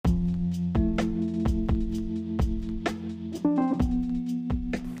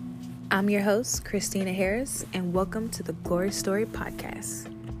I'm your host, Christina Harris, and welcome to the Glory Story Podcast.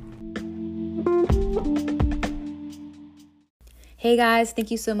 Hey guys,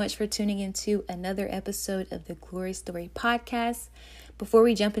 thank you so much for tuning into another episode of the Glory Story Podcast. Before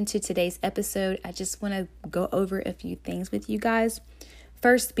we jump into today's episode, I just want to go over a few things with you guys.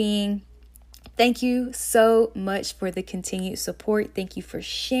 First being, thank you so much for the continued support. Thank you for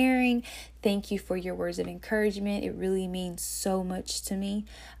sharing. Thank you for your words of encouragement. It really means so much to me.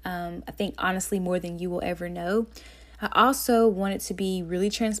 I think honestly more than you will ever know. I also wanted to be really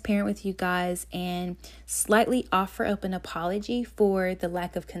transparent with you guys and slightly offer up an apology for the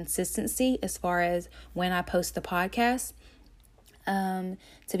lack of consistency as far as when I post the podcast. To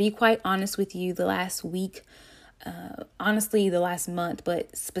be quite honest with you, the last week, honestly the last month,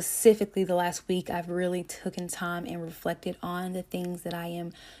 but specifically the last week, I've really taken time and reflected on the things that I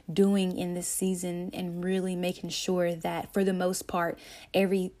am doing in this season and really making sure that for the most part,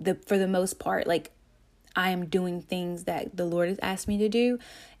 like I am doing things that the Lord has asked me to do.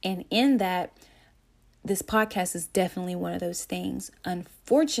 And in that, this podcast is definitely one of those things.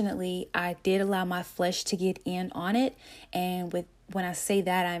 Unfortunately, I did allow my flesh to get in on it. And when I say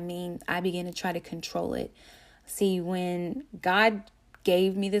that, I mean, I began to try to control it. See, when God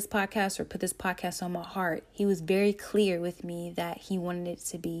gave me this podcast or put this podcast on my heart, He was very clear with me that He wanted it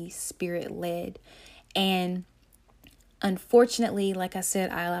to be spirit-led. And unfortunately, like I said,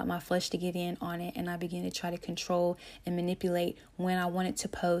 I allowed my flesh to get in on it, and I began to try to control and manipulate when I wanted to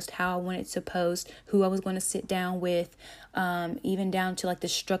post, how I wanted to post, who I was going to sit down with, even down to like the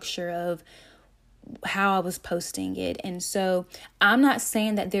structure of how I was posting it. And so I'm not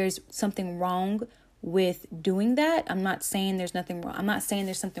saying that there's something wrong with doing that. I'm not saying there's nothing wrong. I'm not saying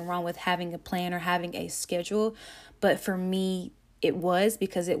there's something wrong with having a plan or having a schedule. But for me, it was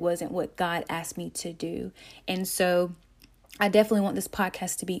because it wasn't what God asked me to do. And so I definitely want this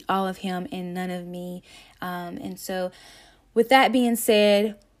podcast to be all of Him and none of me. And so with that being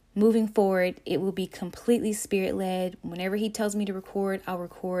said, moving forward, it will be completely spirit-led. Whenever He tells me to record, I'll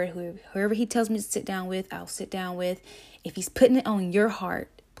record. Whoever He tells me to sit down with, I'll sit down with. If He's putting it on your heart,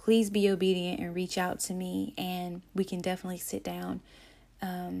 please be obedient and reach out to me, and we can definitely sit down.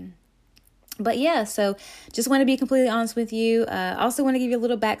 But yeah, so just want to be completely honest with you. Also want to give you a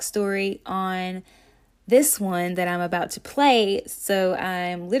little backstory on this one that I'm about to play. So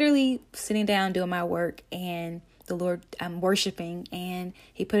I'm literally sitting down doing my work, and the Lord, I'm worshiping, and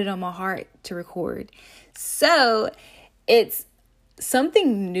He put it on my heart to record. So it's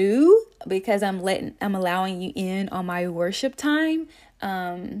something new because I'm allowing you in on my worship time,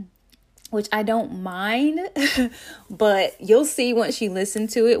 which I don't mind, but you'll see once you listen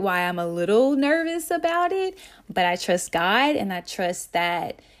to it why I'm a little nervous about it. But I trust God, and I trust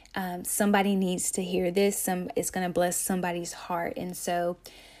that somebody needs to hear this. It's going to bless somebody's heart. And so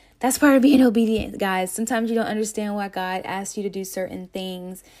that's part of being obedient, guys. Sometimes you don't understand why God asks you to do certain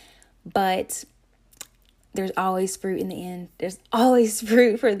things, but there's always fruit in the end. There's always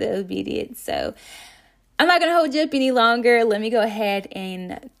fruit for the obedience. So I'm not going to hold you up any longer. Let me go ahead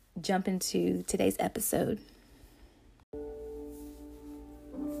and jump into today's episode.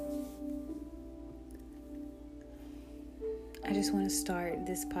 I just want to start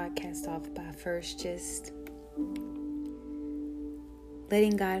this podcast off by first just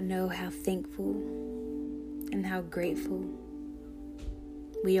letting God know how thankful and how grateful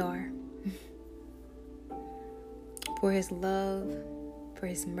we are for His love, for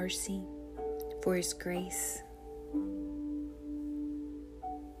His mercy, for His grace,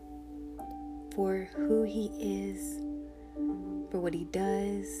 for who He is, for what He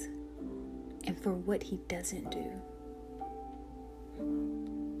does, and for what He doesn't do.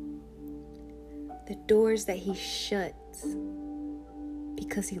 The doors that He shuts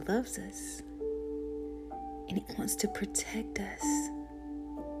because He loves us and He wants to protect us.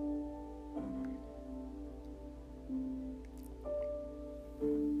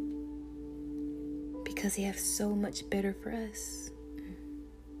 Because He has so much better for us.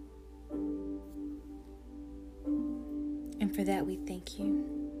 And for that, we thank You.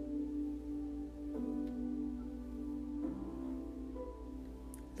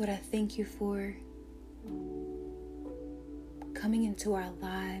 Lord, I thank You for coming into our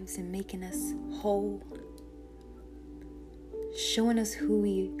lives and making us whole, showing us who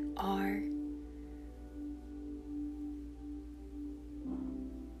we are.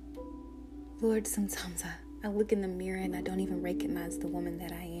 Lord, sometimes I look in the mirror and I don't even recognize the woman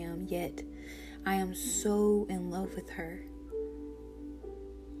that I am, yet I am so in love with her.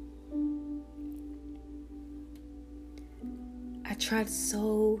 I tried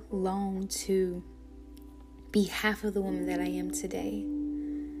so long to be half of the woman that I am today.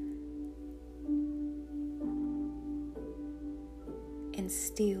 and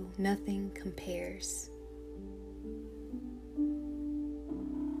still nothing compares.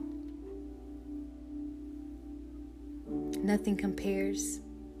 Nothing compares,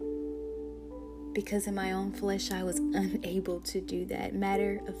 because in my own flesh I was unable to do that.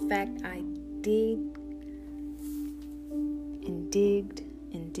 Matter of fact, I digged and digged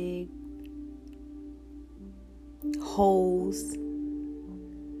and digged holes.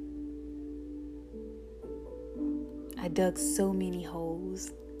 I dug so many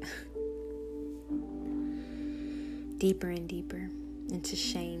holes, deeper and deeper into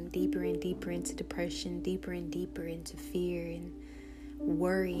shame, deeper and deeper into depression, deeper and deeper into fear and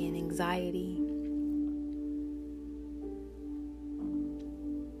worry and anxiety,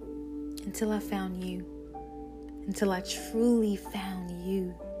 until I found you, until I truly found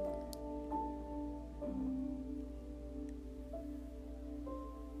you.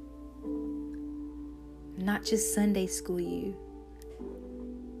 Not just Sunday school you,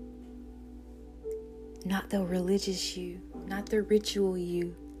 not the religious you, not the ritual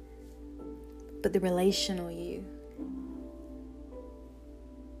you, but the relational you.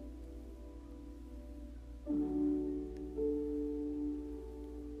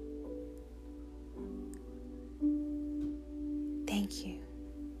 Thank you.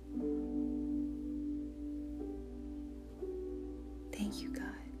 Thank you, God.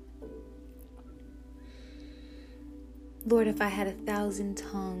 Lord, if I had 1,000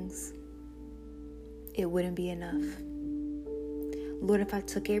 tongues, it wouldn't be enough. Lord, if I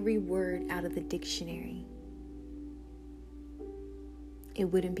took every word out of the dictionary, it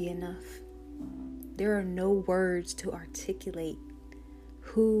wouldn't be enough. There are no words to articulate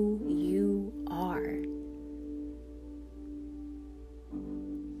who you are.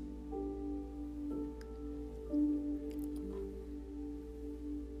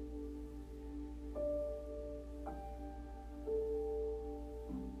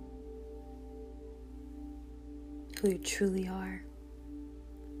 Who you truly are.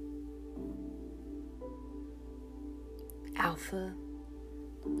 Alpha,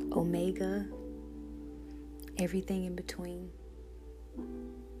 Omega, everything in between.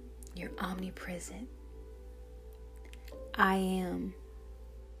 You're omnipresent. I am.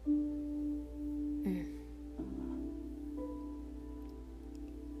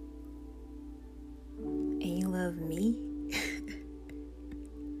 And you love me?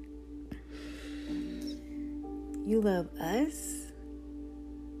 You love us?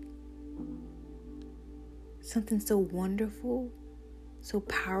 Something so wonderful, so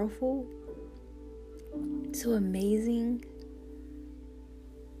powerful, so amazing.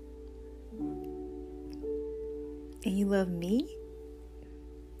 And you love me?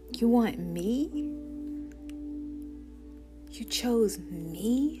 You want me? You chose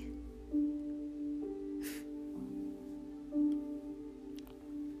me?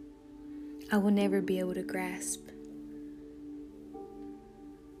 I will never be able to grasp.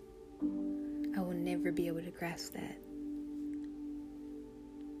 I will never be able to grasp that.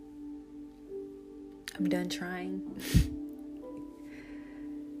 I'm done trying.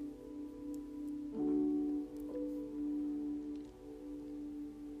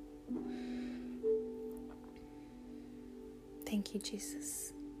 Thank you,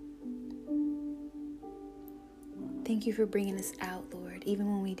 Jesus. Thank you for bringing us out, Lord,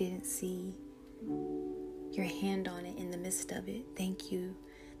 even when we didn't see your hand on it in the midst of it. Thank you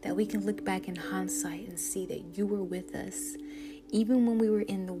that we can look back in hindsight and see that you were with us. Even when we were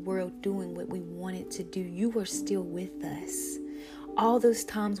in the world doing what we wanted to do, you were still with us. All those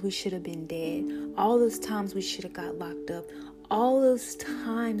times we should have been dead. All those times we should have got locked up. All those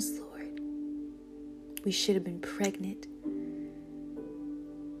times, Lord, we should have been pregnant,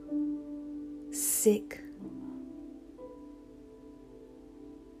 sick,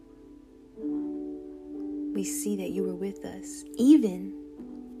 we see that you were with us, even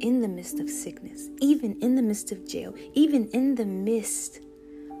in the midst of sickness, even in the midst of jail, even in the midst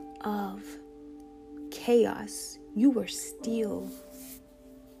of chaos. You were still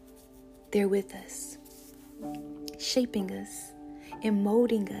there with us, shaping us and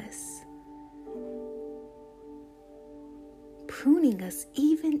molding us, pruning us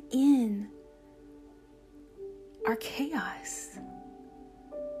even in our chaos,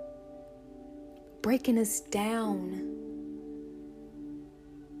 breaking us down,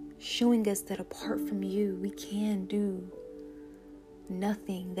 showing us that apart from you, we can do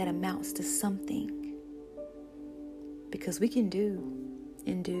nothing that amounts to something. Because we can do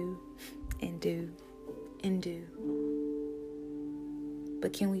and do and do and do.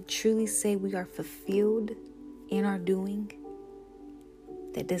 But can we truly say we are fulfilled in our doing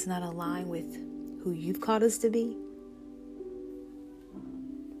that does not align with who you've called us to be?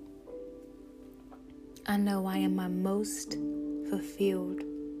 I know I am my most fulfilled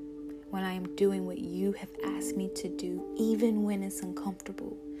when I am doing what you have asked me to do, even when it's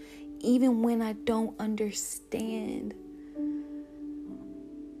uncomfortable, even when I don't understand,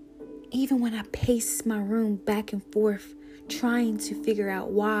 even when I pace my room back and forth, trying to figure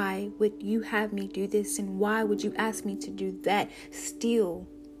out why would you have me do this and why would you ask me to do that. Still,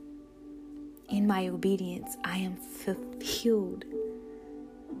 in my obedience, I am fulfilled.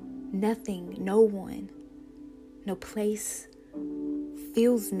 Nothing, no one, no place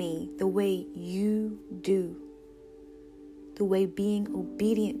fills me the way you do, the way being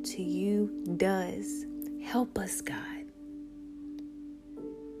obedient to you does. Help us, God,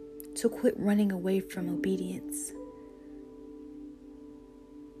 to quit running away from obedience.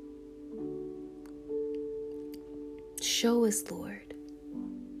 Show us, Lord,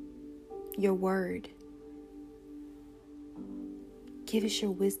 your word. Give us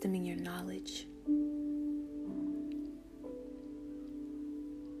your wisdom and your knowledge.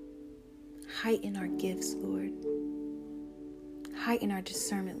 Heighten our gifts, Lord. Heighten our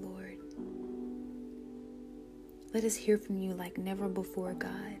discernment, Lord. Let us hear from you like never before,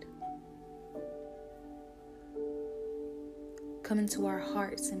 God. Come into our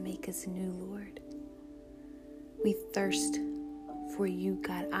hearts and make us new, Lord. We thirst for you,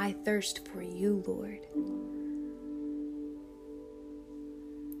 God. I thirst for you, Lord.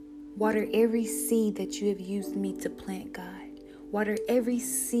 Water every seed that you have used me to plant, God. Water every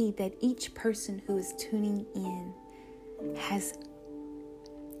seed that each person who is tuning in has.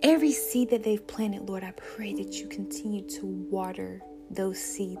 Every seed that they've planted, Lord, I pray that you continue to water those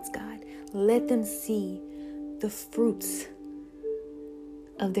seeds, God. Let them see the fruits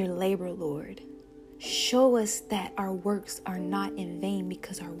of their labor, Lord. Show us that our works are not in vain,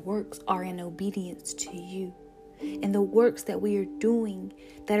 because our works are in obedience to you. And the works that we are doing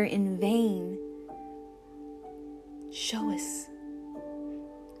that are in vain, show us.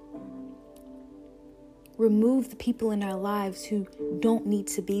 Remove the people in our lives who don't need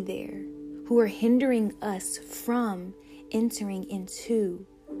to be there, who are hindering us from entering into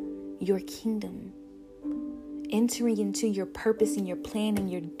your kingdom, entering into your purpose and your plan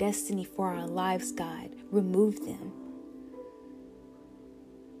and your destiny for our lives, God. Remove them.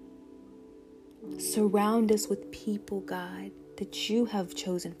 Surround us with people, God, that you have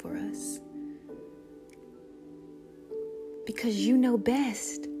chosen for us, because you know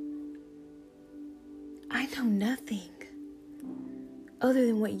best. I know nothing other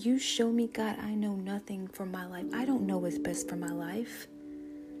than what you show me, God. I know nothing for my life. I don't know what's best for my life.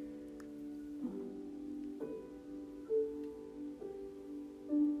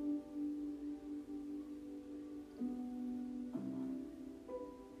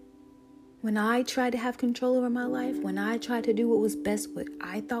 When I tried to have control over my life, when I tried to do what was best, what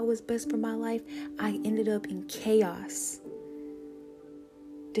I thought was best for my life, I ended up in chaos,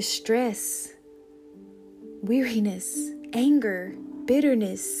 distress, weariness, anger,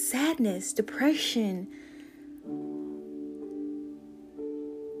 bitterness, sadness, depression.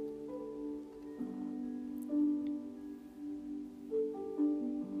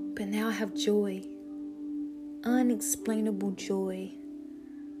 But now I have joy, unexplainable joy,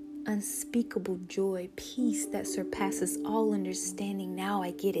 unspeakable joy, peace that surpasses all understanding. Now I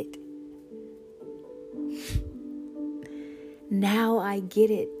get it. Now I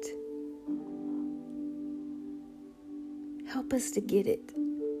get it. Help us to get it.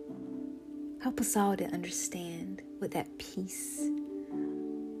 Help us all to understand what that peace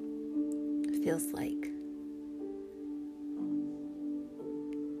feels like.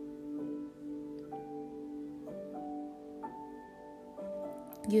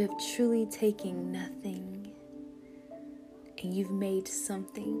 You have truly taken nothing and you've made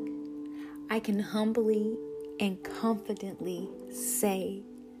something. I can humbly and confidently say,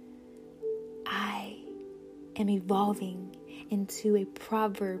 I am evolving into a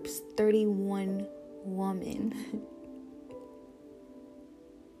Proverbs 31 woman.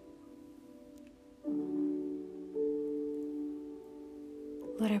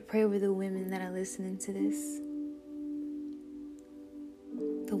 Lord, I pray over the women that are listening to this.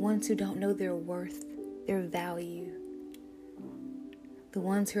 The ones who don't know their worth, their value. The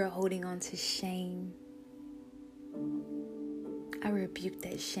ones who are holding on to shame. I rebuke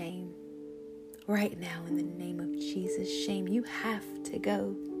that shame right now in the name of Jesus. Shame, you have to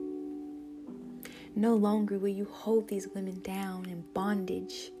go. No longer will you hold these women down in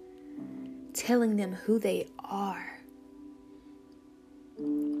bondage, telling them who they are.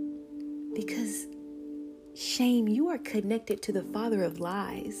 Because shame, you are connected to the father of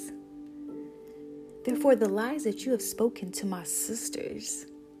lies. Therefore, the lies that you have spoken to my sisters,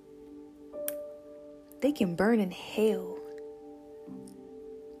 they can burn in hell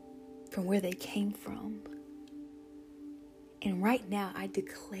from where they came from. And right now, I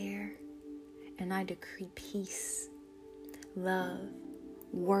declare and I decree peace, love,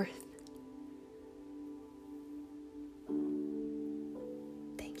 worth.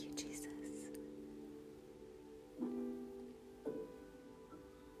 Thank you, Jesus.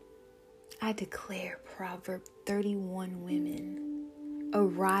 I declare Proverb 31 women,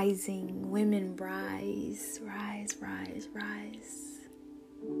 arising, women rise, rise, rise, rise.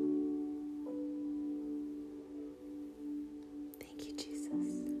 Thank you, Jesus.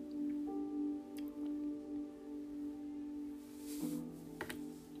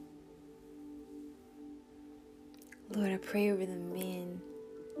 Lord, I pray over the men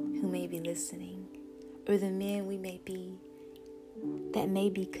who may be listening, or the men that may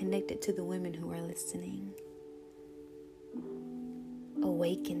be connected to the women who are listening.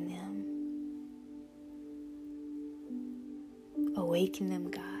 Awaken them. Awaken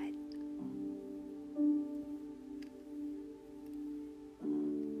them, God.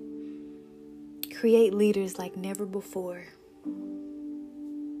 Create leaders like never before.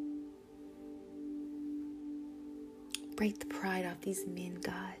 Break the pride off these men,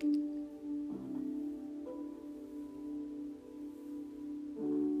 God.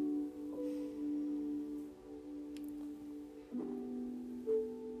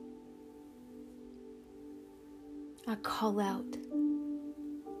 I call out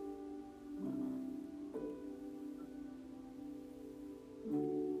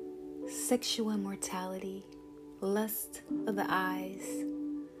sexual immortality, lust of the eyes.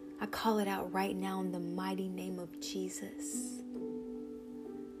 I call it out right now in the mighty name of Jesus.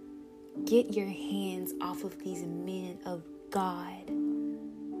 Get your hands off of these men of God.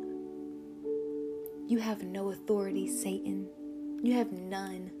 You have no authority, Satan. You have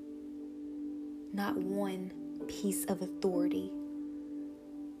none. Not one piece of authority.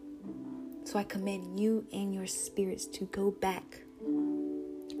 So I command you and your spirits to go back,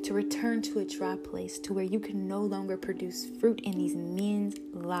 to return to a dry place, to where you can no longer produce fruit in these men's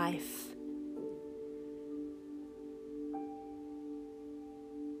life.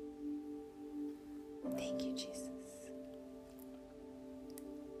 Thank you, Jesus.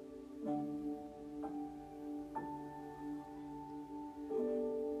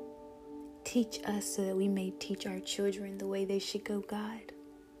 Teach us so that we may teach our children the way they should go, God.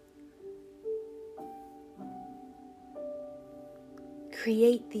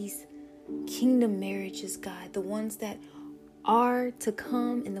 Create these kingdom marriages, God, the ones that are to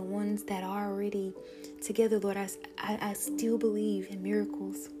come and the ones that are already together, Lord. I still believe in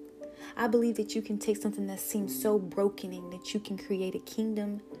miracles. I believe that you can take something that seems so broken and that you can create a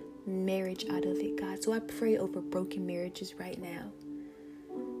kingdom marriage out of it, God. So I pray over broken marriages right now.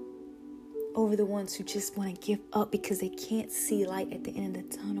 Over the ones who just want to give up because they can't see light at the end of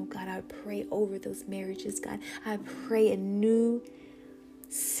the tunnel, God. I pray over those marriages, God. I pray a new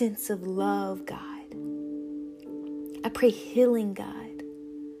sense of love, God. I pray healing, God.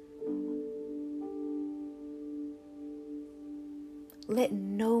 Let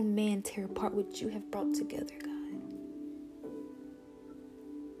no man tear apart what you have brought together, God.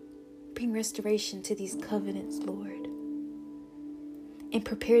 Bring restoration to these covenants, Lord. And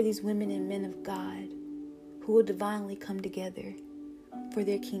prepare these women and men of God who will divinely come together for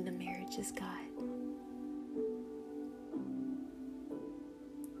their kingdom marriages, God.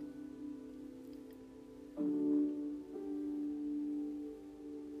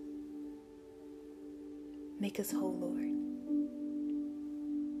 Make us whole, Lord.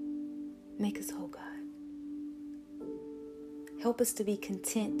 Make us whole, God. Help us to be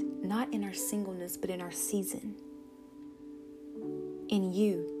content, not in our singleness, but in our season. In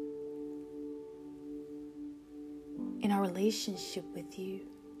you. In our relationship with you.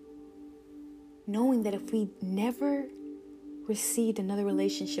 Knowing that if we never received another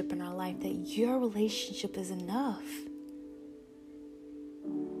relationship in our life, that your relationship is enough.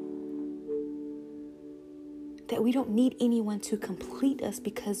 That we don't need anyone to complete us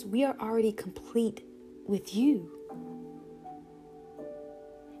because we are already complete with you.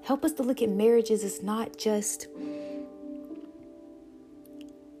 Help us to look at marriages as not just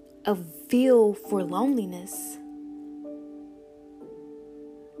a veil for loneliness,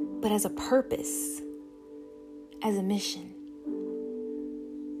 but as a purpose, as a mission.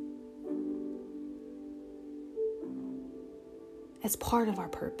 As part of our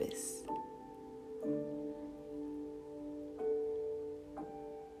purpose.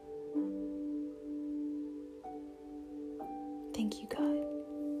 Thank you, God.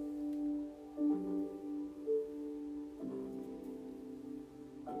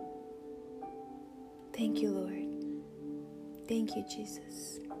 Thank you,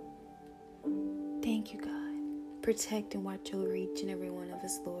 Jesus. Thank you, God. Protect and watch over each and every one of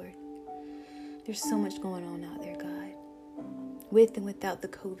us, Lord. There's so much going on out there, God. With and without the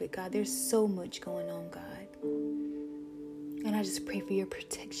COVID, God. There's so much going on, God. And I just pray for your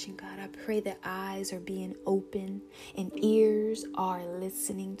protection, God. I pray that eyes are being open and ears are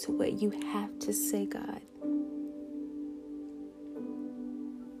listening to what you have to say, God.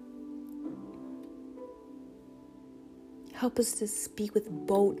 Help us to speak with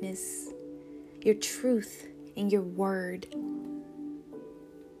boldness, your truth and your word.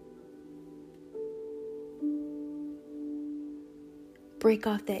 Break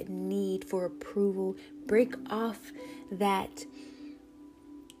off that need for approval. Break off that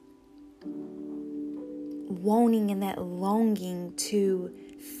wanting and that longing to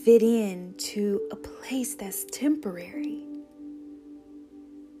fit in to a place that's temporary.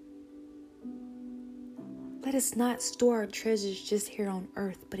 Let us not store our treasures just here on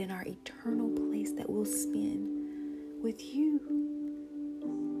earth, but in our eternal place that we'll spend with you.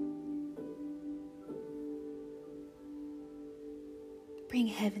 Bring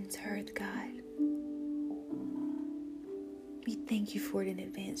heaven to earth, God. We thank you for it in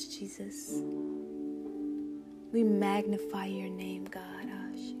advance, Jesus. We magnify your name, God.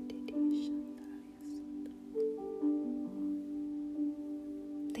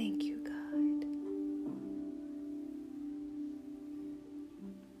 Thank you, God.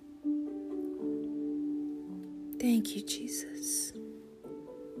 Thank you, Jesus.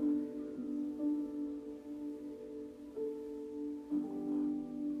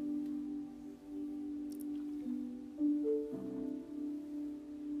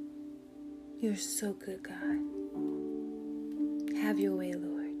 You're so good, God. Have your way,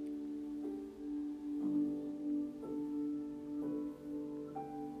 Lord.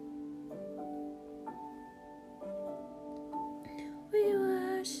 We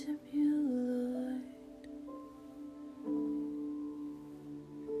worship you, Lord.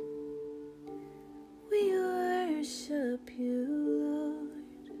 We worship you, Lord.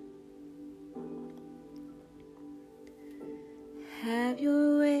 Have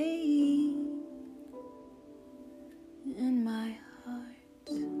your way in my heart.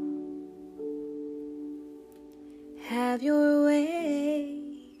 Have your way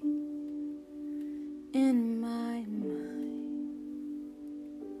in my mind.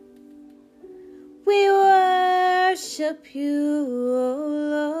 We worship you, O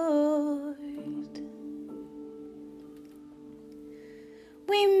Lord.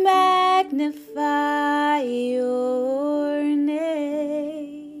 We magnify your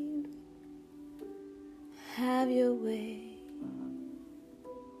name. Have your way.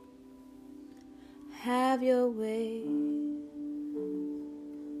 Have your way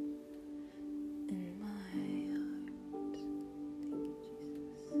in my heart. Thank you,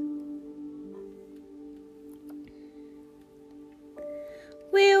 Jesus.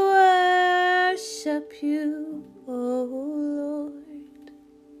 We worship you, O Lord.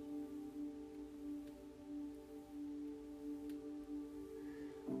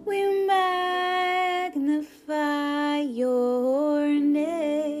 We magnify your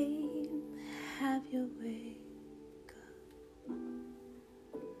name. Have your way, God.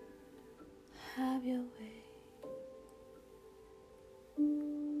 Have your way.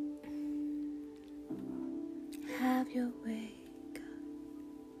 Have your way, God.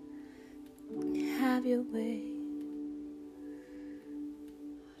 Have your way.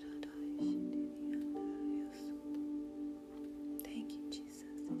 Thank you, Jesus.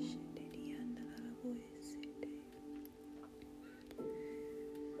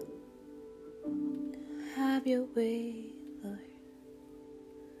 Have your way, Lord.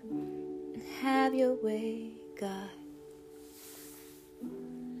 Have your way, God.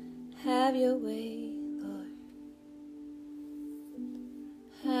 Have your way, Lord.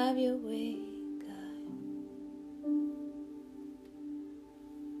 Have your way, God.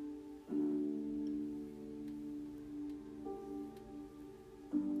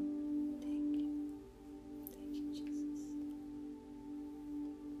 Thank you. Thank you, Jesus.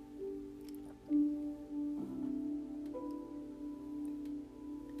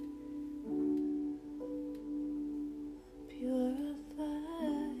 Purify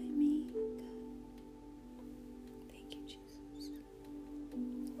me, God. Thank you, Jesus.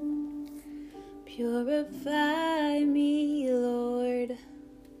 Purify me, Lord.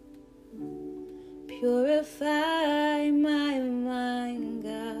 Purify my mind,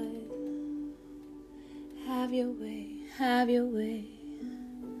 God. Have your way, have your way.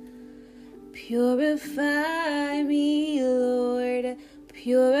 Purify me, Lord.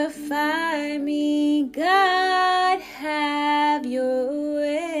 Purify me, God, have your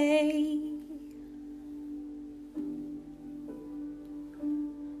way.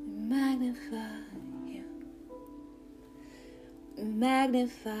 Magnify you.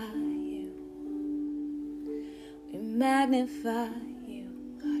 Magnify you. We magnify you.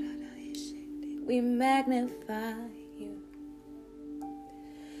 We magnify you.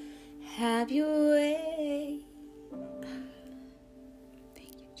 Have your way.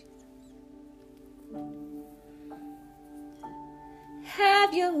 Thank you, Jesus.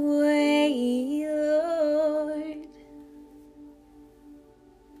 Have your way, Lord.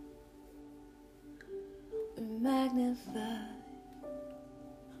 We magnify.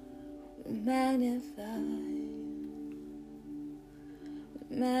 We magnify.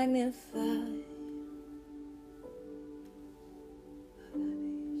 We magnify.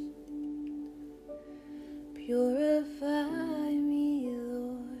 Purify me,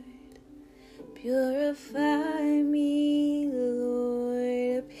 Lord. Purify me,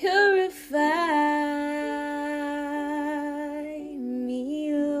 Lord. Purify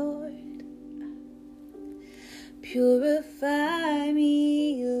me, Lord. Purify me,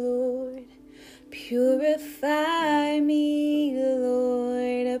 Lord. Purify me,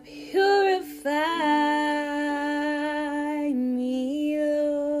 Lord. Purify me,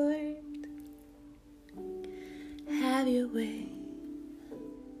 Lord. Have your way.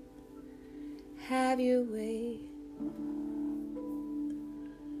 Have your way.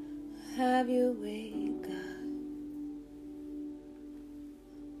 Have your way, God.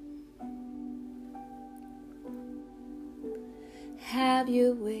 Have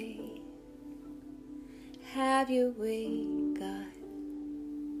your way. Have your way, God.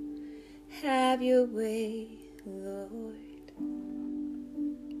 Have your way, Lord.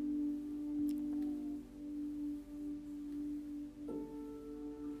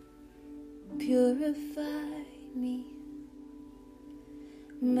 Purify me,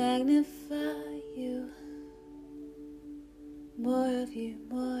 magnify you, more of you,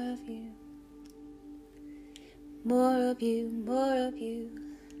 more of you, more of you, more of you,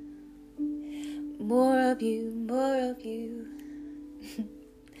 more of you, more of you,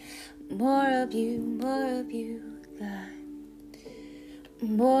 more of you, more of you, God,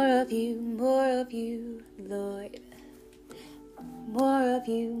 more of you, Lord. More of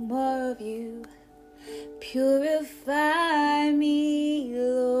you, purify me,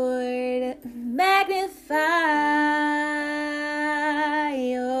 Lord, magnify,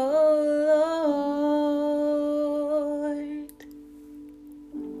 oh Lord,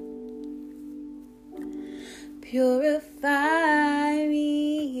 purify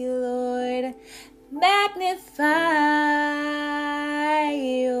me, Lord, magnify,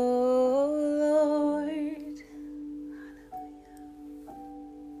 oh Lord.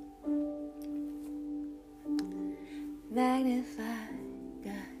 Magnify,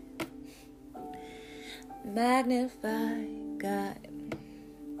 God. Magnify, God.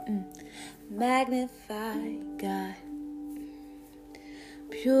 Magnify, God.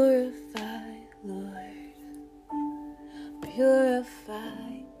 Purify, Lord.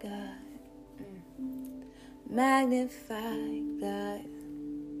 Purify, God. Magnify, God.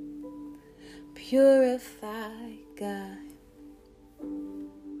 Purify, God.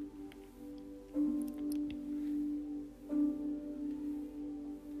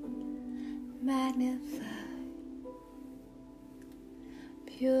 Magnify,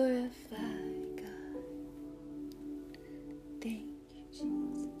 purify, God. Thank you,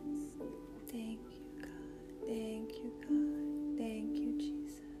 Jesus. Thank you, God. Thank you, God. Thank you,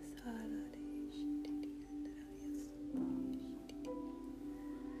 Jesus.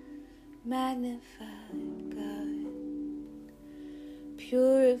 Magnify, God.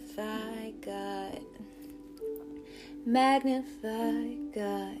 Purify, God. Magnify,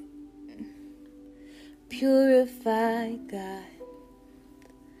 God. Purify, God.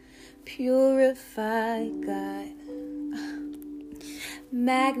 Purify, God.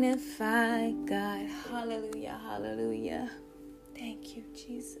 Magnify, God. Hallelujah, hallelujah. Thank you,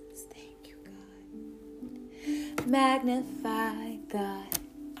 Jesus. Thank you, God. Magnify, God.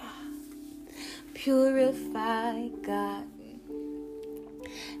 Purify, God.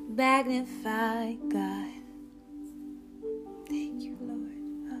 Magnify, God. Thank you, Lord.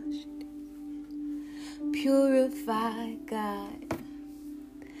 Purify, God.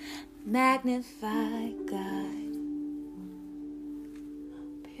 Magnify, God.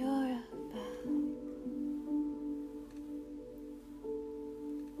 Purify.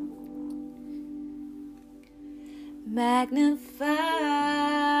 Magnify,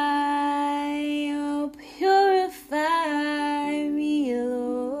 oh, purify me, Lord.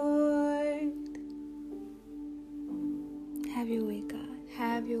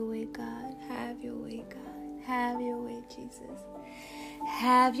 Have your way, God. Have your way, God. Have your way, Jesus.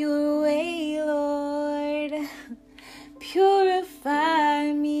 Have your way, Lord.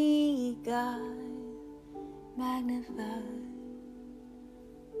 Purify me, God. Magnify.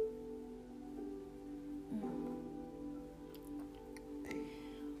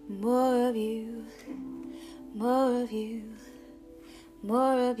 More of you, more of you,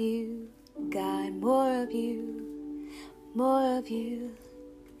 more of you, God, more of you, more of you,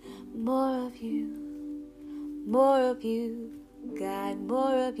 more of you, more of you, God,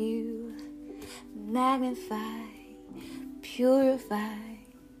 more of you. Magnify, purify,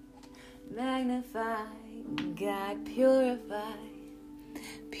 magnify, God, purify,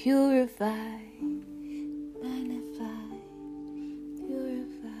 purify, magnify,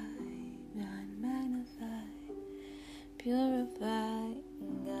 purify, God, magnify, purify,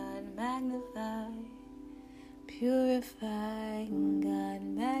 God, magnify, purify, God,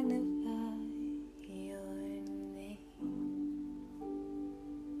 magnify your name.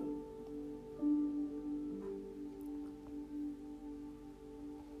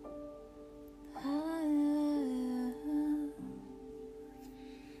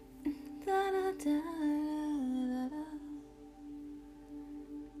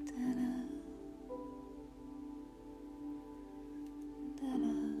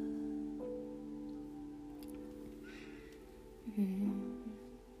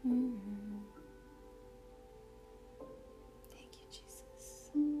 Thank you,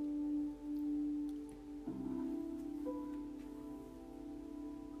 Jesus.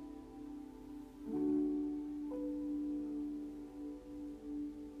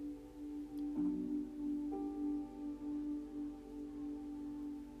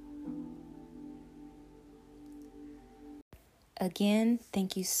 Again,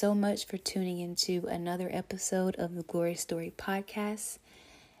 thank you so much for tuning into another episode of the Glory Story podcast.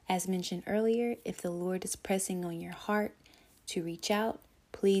 As mentioned earlier, if the Lord is pressing on your heart to reach out,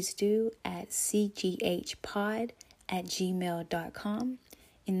 please do at cghpod@gmail.com.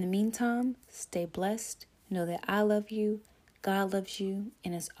 In the meantime, stay blessed. Know that I love you, God loves you,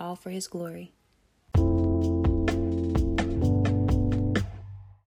 and it's all for His glory.